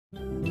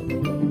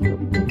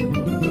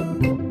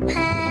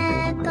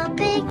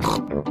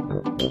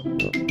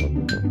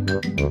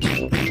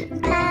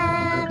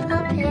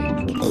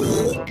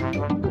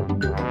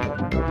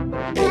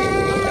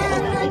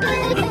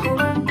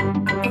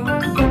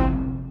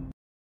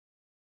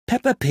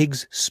Peppa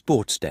Pig's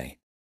Sports Day.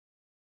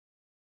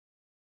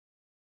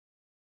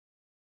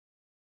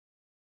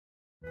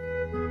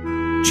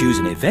 Choose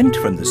an event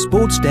from the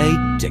sports day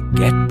to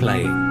get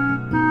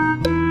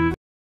playing.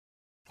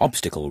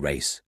 Obstacle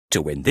race.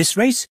 To win this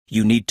race,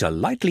 you need to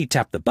lightly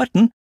tap the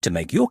button to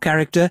make your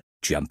character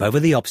jump over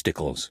the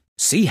obstacles.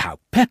 See how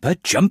Peppa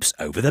jumps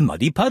over the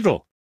muddy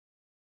puddle.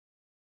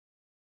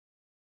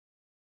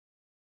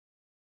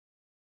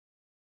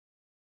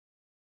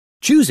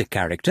 Choose a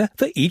character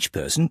for each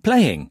person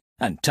playing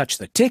and touch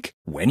the tick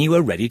when you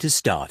are ready to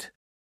start.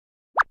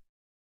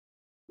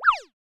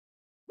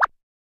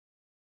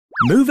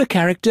 Move a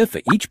character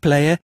for each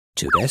player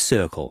to their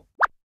circle.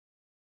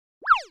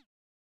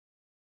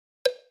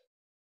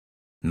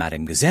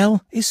 Madame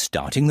Gazelle is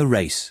starting the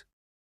race.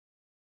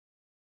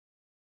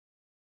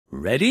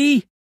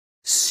 Ready,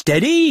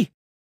 steady,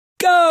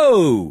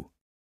 go!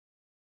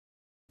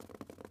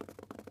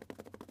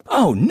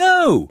 Oh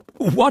no!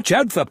 Watch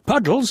out for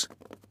puddles!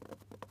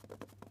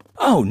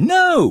 Oh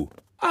no!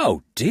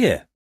 Oh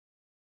dear!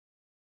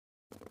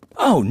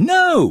 Oh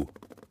no!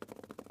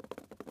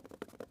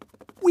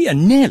 We are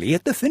nearly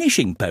at the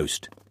finishing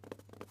post.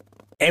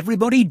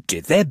 Everybody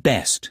did their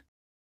best.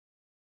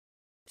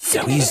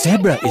 Zoe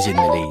Zebra is in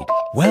the lead.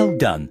 Well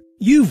done.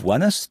 You've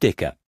won a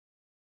sticker.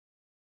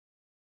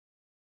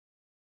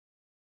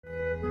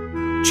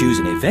 Choose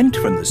an event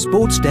from the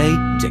sports day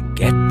to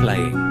get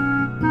playing.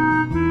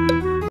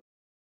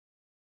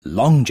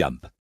 Long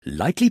jump.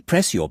 Lightly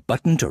press your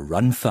button to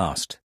run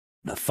fast.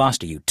 The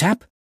faster you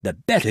tap, the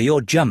better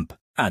your jump,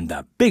 and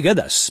the bigger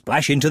the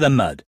splash into the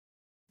mud.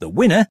 The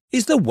winner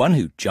is the one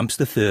who jumps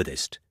the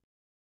furthest.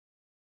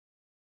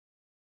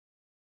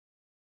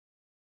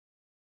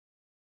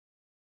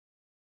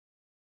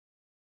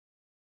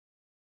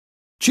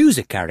 Choose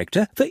a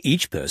character for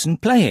each person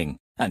playing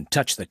and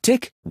touch the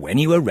tick when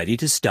you are ready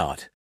to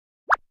start.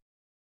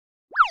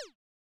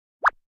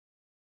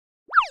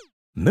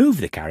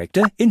 Move the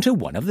character into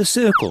one of the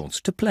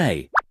circles to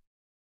play.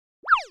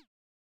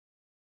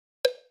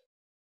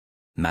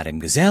 Madame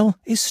Gazelle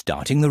is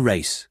starting the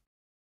race.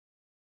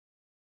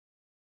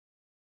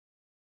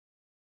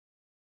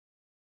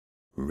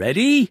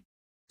 Ready,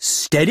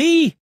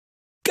 steady,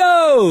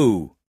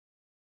 go!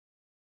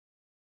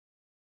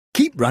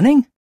 Keep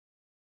running.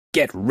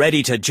 Get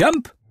ready to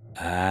jump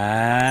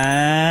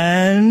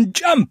and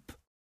jump!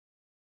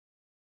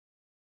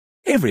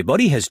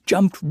 Everybody has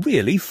jumped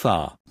really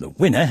far. The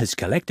winner has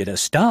collected a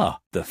star.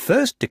 The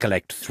first to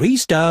collect 3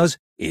 stars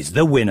is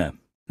the winner.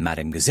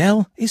 Madame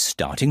Gazelle is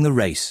starting the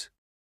race.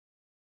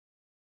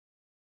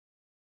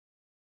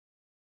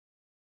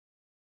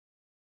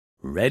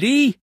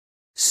 Ready,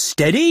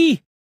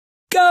 steady,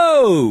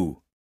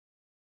 go!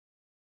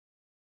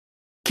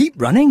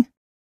 Keep running.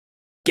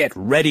 Get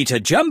ready to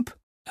jump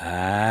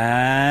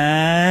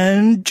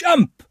and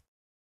jump!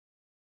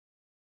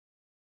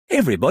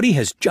 Everybody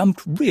has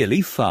jumped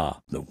really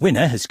far. The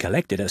winner has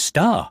collected a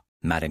star.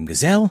 Madame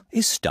Gazelle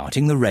is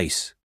starting the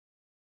race.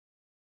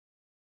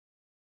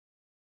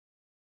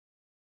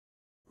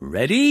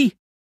 Ready,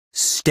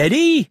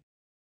 steady,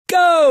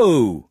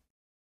 go!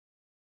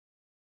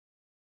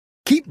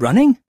 Keep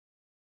running.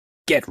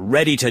 Get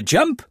ready to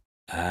jump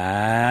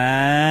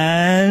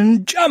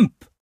and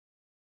jump!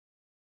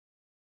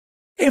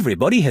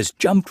 Everybody has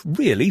jumped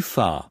really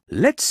far.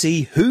 Let's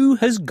see who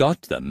has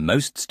got the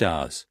most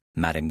stars.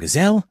 Madame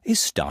Gazelle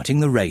is starting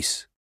the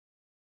race.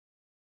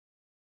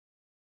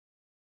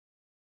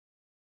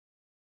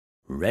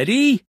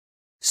 Ready,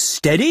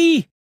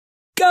 steady,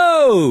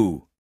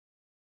 go!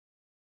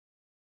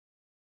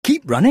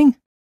 Keep running.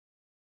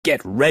 Get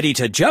ready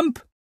to jump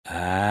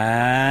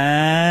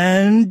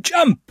and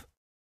jump!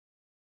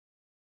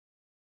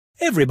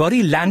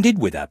 Everybody landed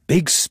with a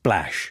big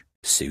splash.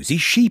 Susie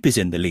Sheep is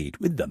in the lead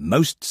with the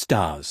most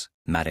stars.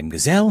 Madame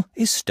Gazelle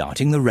is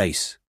starting the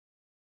race.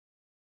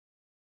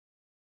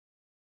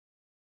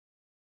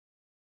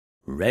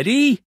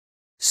 Ready,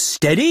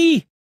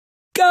 steady,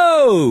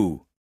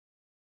 go!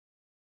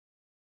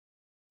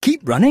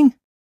 Keep running.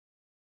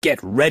 Get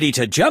ready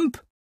to jump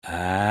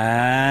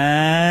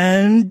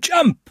and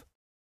jump!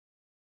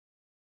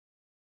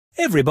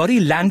 Everybody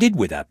landed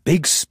with a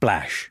big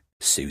splash.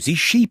 Susie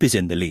Sheep is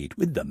in the lead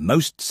with the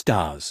most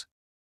stars.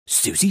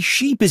 Susie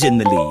Sheep is in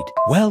the lead.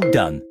 Well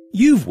done.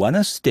 You've won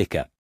a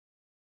sticker.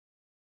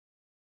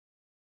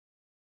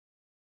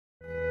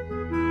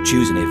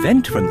 Choose an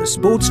event from the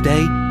sports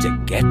day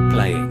to get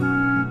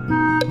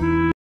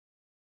playing.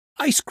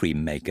 Ice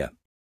cream maker.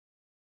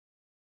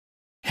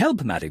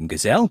 Help Madame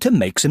Gazelle to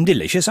make some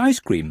delicious ice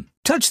cream.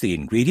 Touch the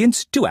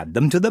ingredients to add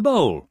them to the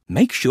bowl.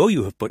 Make sure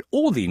you have put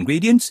all the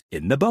ingredients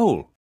in the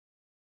bowl.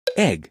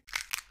 Egg,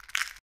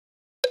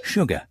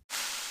 sugar,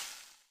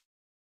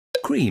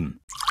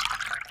 cream,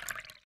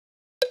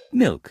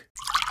 milk.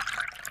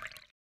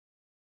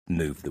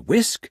 Move the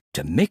whisk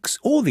to mix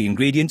all the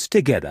ingredients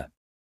together.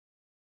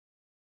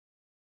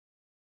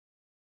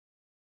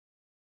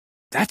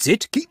 That's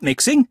it, keep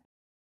mixing.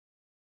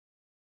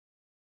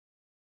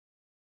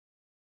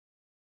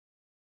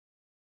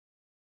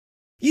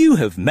 You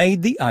have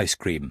made the ice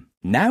cream.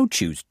 Now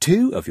choose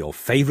 2 of your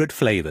favourite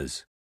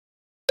flavours.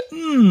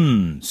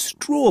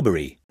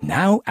 Strawberry.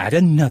 Now add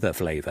another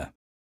flavour.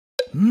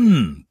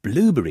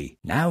 Blueberry.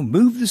 Now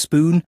move the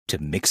spoon to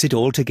mix it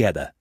all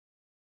together.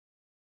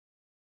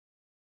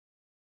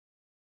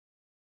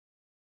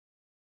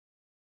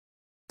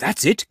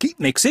 That's it, keep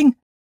mixing.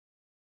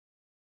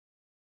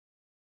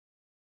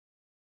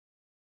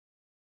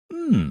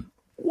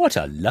 What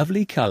a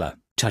lovely colour.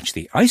 Touch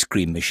the ice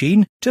cream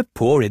machine to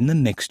pour in the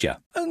mixture.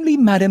 Only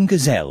Madame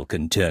Gazelle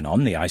can turn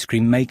on the ice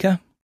cream maker.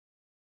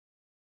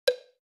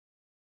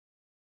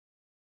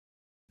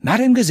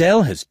 Madame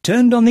Gazelle has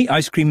turned on the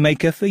ice cream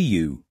maker for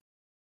you.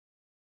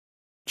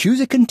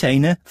 Choose a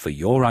container for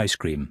your ice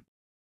cream.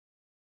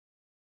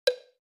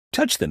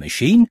 Touch the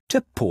machine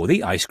to pour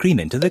the ice cream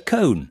into the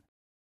cone.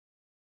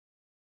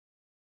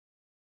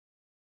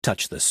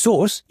 Touch the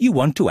sauce you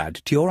want to add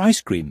to your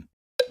ice cream.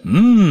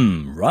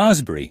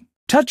 Raspberry.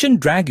 Touch and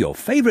drag your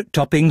favourite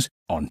toppings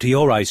onto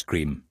your ice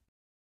cream.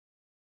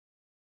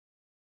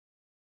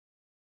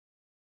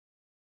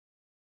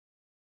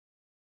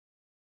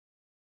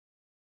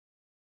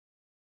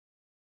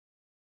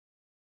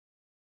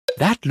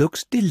 That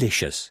looks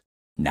delicious.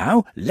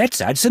 Now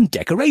let's add some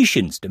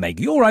decorations to make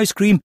your ice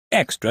cream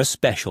extra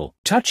special.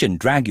 Touch and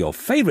drag your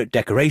favourite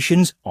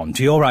decorations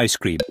onto your ice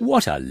cream.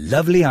 What a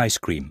lovely ice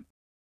cream.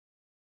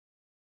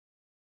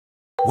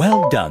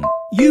 Well done.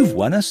 You've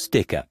won a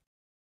sticker.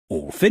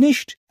 All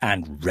finished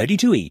and ready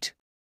to eat.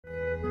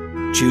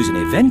 Choose an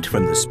event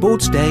from the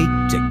sports day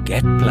to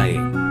get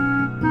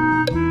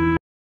playing.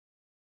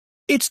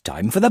 It's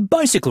time for the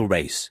bicycle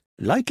race.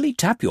 Lightly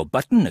tap your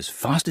button as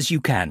fast as you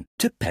can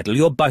to pedal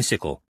your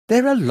bicycle.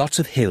 There are lots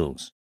of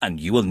hills, and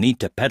you will need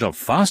to pedal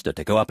faster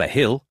to go up a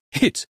hill.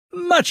 It's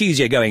much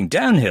easier going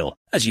downhill,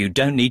 as you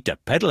don't need to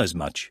pedal as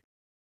much.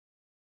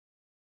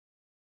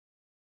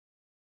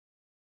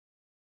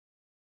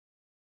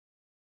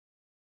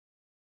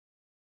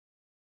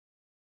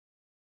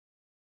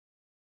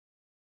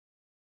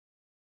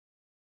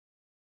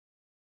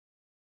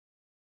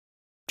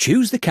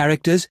 Choose the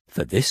characters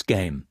for this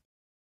game.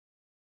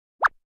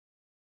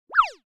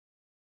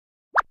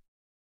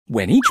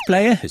 When each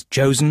player has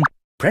chosen,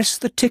 press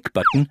the tick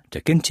button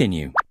to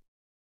continue.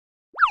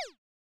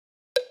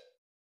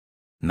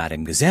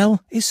 Madame Gazelle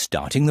is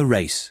starting the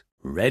race.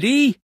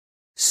 Ready,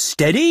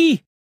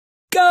 steady,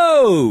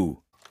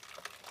 go!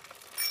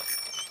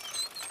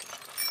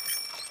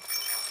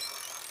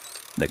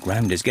 The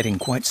ground is getting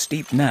quite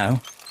steep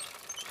now.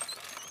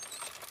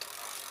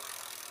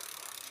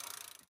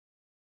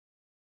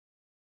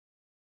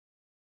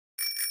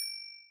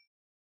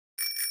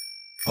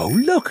 Oh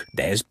look,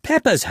 there's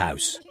Peppa's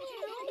house.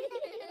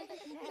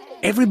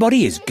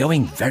 Everybody is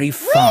going very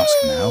fast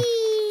now.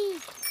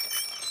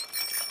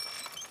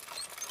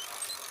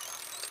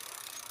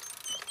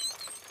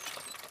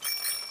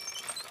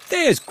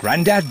 There's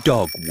Grandad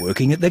Dog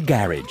working at the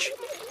garage.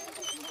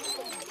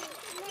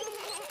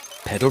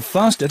 Pedal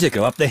faster to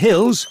go up the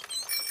hills.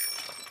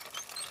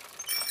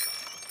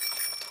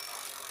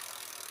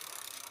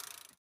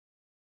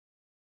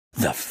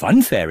 The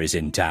fun fair is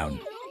in town.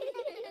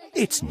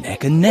 It's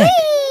neck and neck.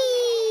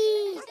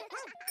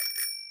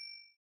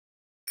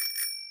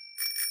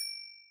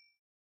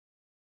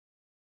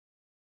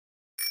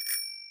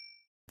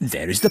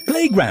 There is the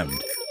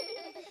playground.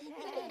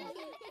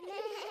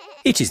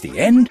 It is the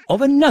end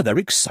of another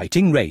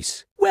exciting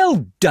race.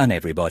 Well done,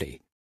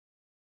 everybody.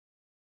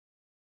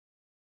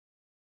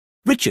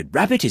 Richard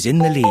Rabbit is in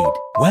the lead.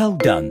 Well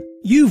done.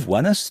 You've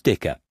won a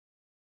sticker.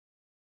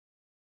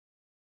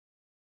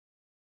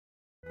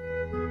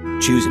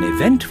 Choose an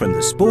event from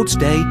the sports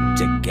day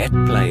to get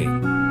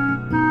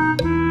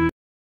playing.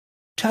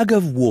 Tug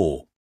of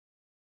War.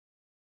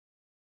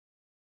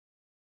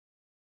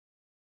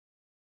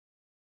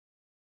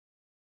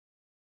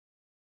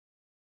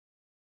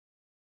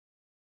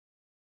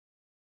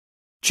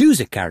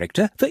 Choose a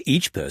character for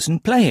each person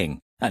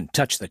playing and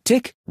touch the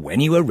tick when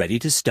you are ready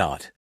to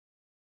start.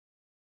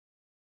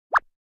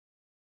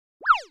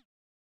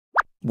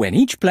 When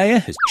each player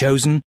has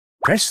chosen,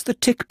 press the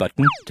tick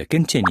button to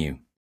continue.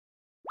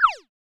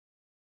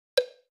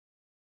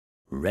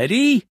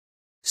 Ready,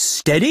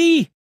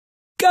 steady,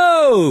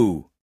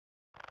 go!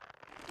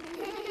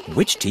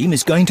 Which team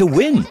is going to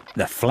win?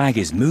 The flag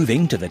is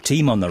moving to the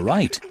team on the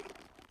right.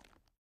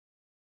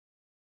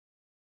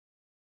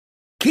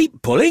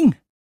 Keep pulling.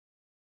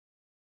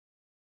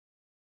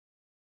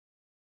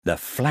 The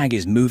flag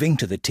is moving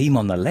to the team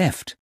on the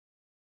left.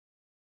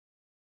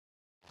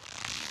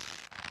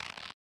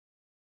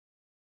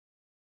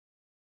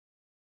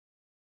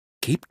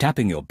 Keep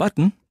tapping your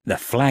button. The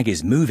flag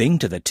is moving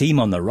to the team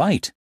on the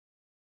right.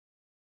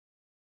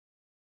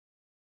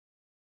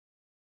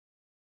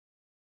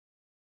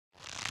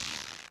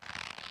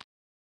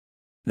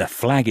 The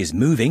flag is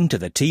moving to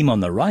the team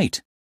on the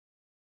right.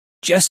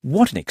 Just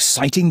what an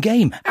exciting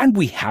game! And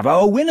we have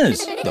our winners!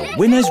 The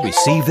winners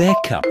receive their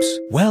cups.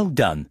 Well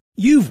done!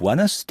 You've won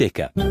a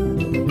sticker.